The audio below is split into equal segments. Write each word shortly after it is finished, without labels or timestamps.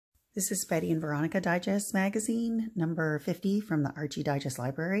This is Betty and Veronica Digest magazine, number 50 from the Archie Digest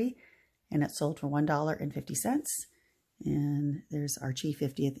library, and it sold for $1.50. And there's Archie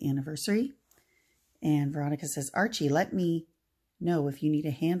 50th anniversary. And Veronica says, Archie, let me know if you need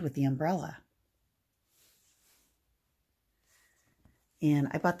a hand with the umbrella. And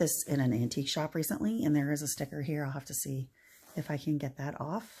I bought this in an antique shop recently, and there is a sticker here. I'll have to see if I can get that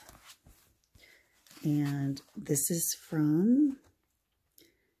off. And this is from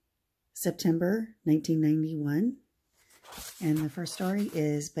September 1991. And the first story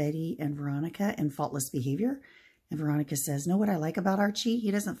is Betty and Veronica and Faultless Behavior. And Veronica says, know what I like about Archie?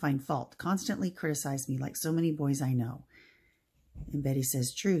 He doesn't find fault. Constantly criticize me like so many boys I know. And Betty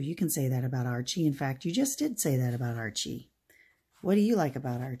says, true, you can say that about Archie. In fact, you just did say that about Archie. What do you like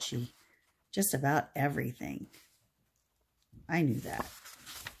about Archie? Just about everything. I knew that.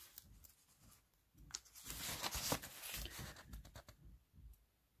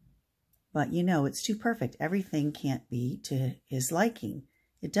 But you know, it's too perfect. Everything can't be to his liking.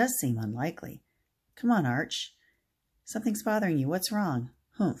 It does seem unlikely. Come on, Arch. Something's bothering you. What's wrong?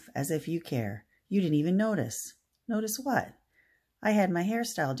 Humph, as if you care. You didn't even notice. Notice what? I had my hair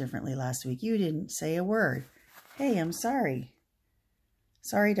styled differently last week. You didn't say a word. Hey, I'm sorry.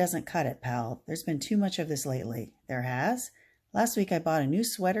 Sorry doesn't cut it, pal. There's been too much of this lately. There has? Last week I bought a new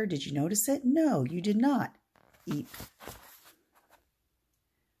sweater. Did you notice it? No, you did not. Eep.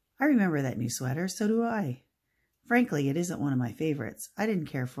 I remember that new sweater. So do I. Frankly, it isn't one of my favorites. I didn't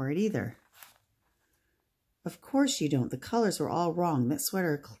care for it either. Of course you don't. The colors were all wrong. That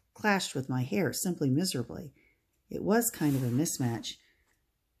sweater clashed with my hair simply miserably. It was kind of a mismatch.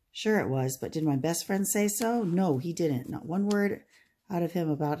 Sure it was, but did my best friend say so? No, he didn't. Not one word out of him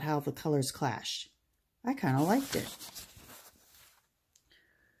about how the colors clashed. I kind of liked it.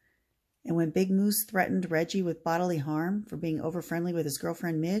 And when Big Moose threatened Reggie with bodily harm for being over-friendly with his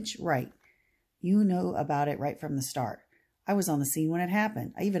girlfriend Midge, right. You know about it right from the start. I was on the scene when it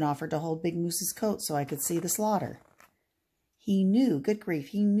happened. I even offered to hold Big Moose's coat so I could see the slaughter. He knew, good grief,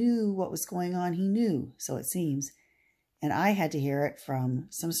 he knew what was going on. He knew, so it seems. And I had to hear it from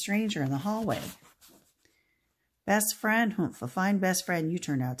some stranger in the hallway. Best friend? Humph, a fine best friend you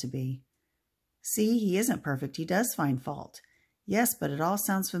turned out to be. See, he isn't perfect. He does find fault. Yes, but it all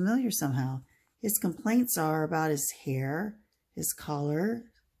sounds familiar somehow. His complaints are about his hair, his collar,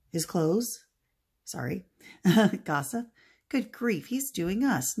 his clothes. Sorry. Gossip. Good grief, he's doing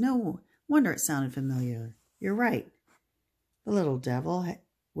us. No wonder it sounded familiar. You're right. The little devil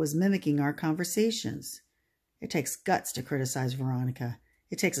was mimicking our conversations. It takes guts to criticize Veronica.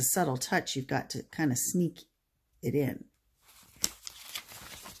 It takes a subtle touch. You've got to kind of sneak it in.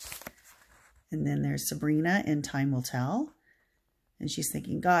 And then there's Sabrina in Time Will Tell. And she's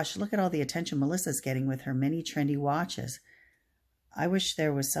thinking, gosh, look at all the attention Melissa's getting with her many trendy watches. I wish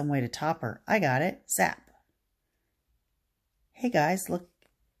there was some way to top her. I got it. Zap. Hey guys, look,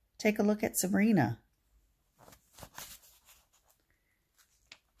 take a look at Sabrina.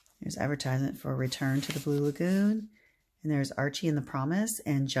 There's advertisement for Return to the Blue Lagoon. And there's Archie and the Promise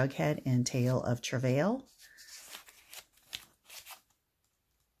and Jughead and Tale of Travail.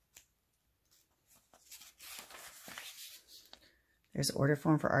 There's an order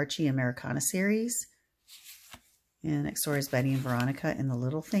form for Archie Americana series. And next story is Betty and Veronica in the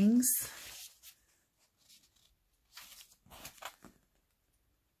Little Things.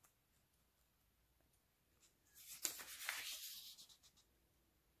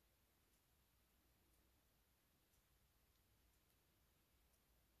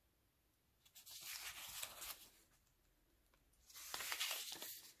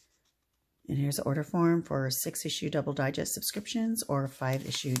 And here's an order form for 6-issue double digest subscriptions or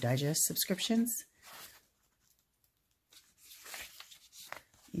 5-issue digest subscriptions.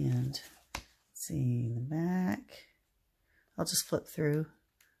 And let's see in the back. I'll just flip through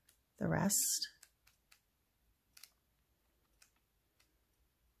the rest.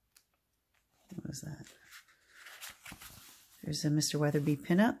 What was that? There's a Mr. Weatherby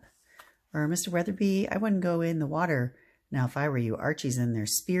pinup. Or Mr. Weatherby, I wouldn't go in the water now if I were you. Archie's in there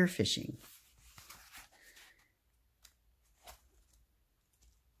spear fishing.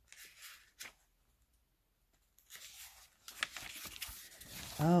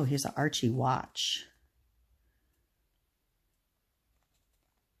 Oh, here's an Archie watch.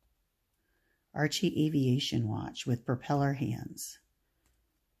 Archie aviation watch with propeller hands.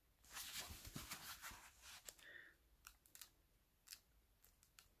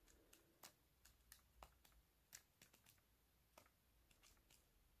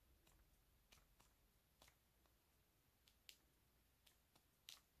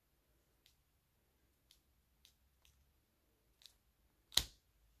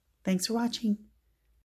 Thanks for watching.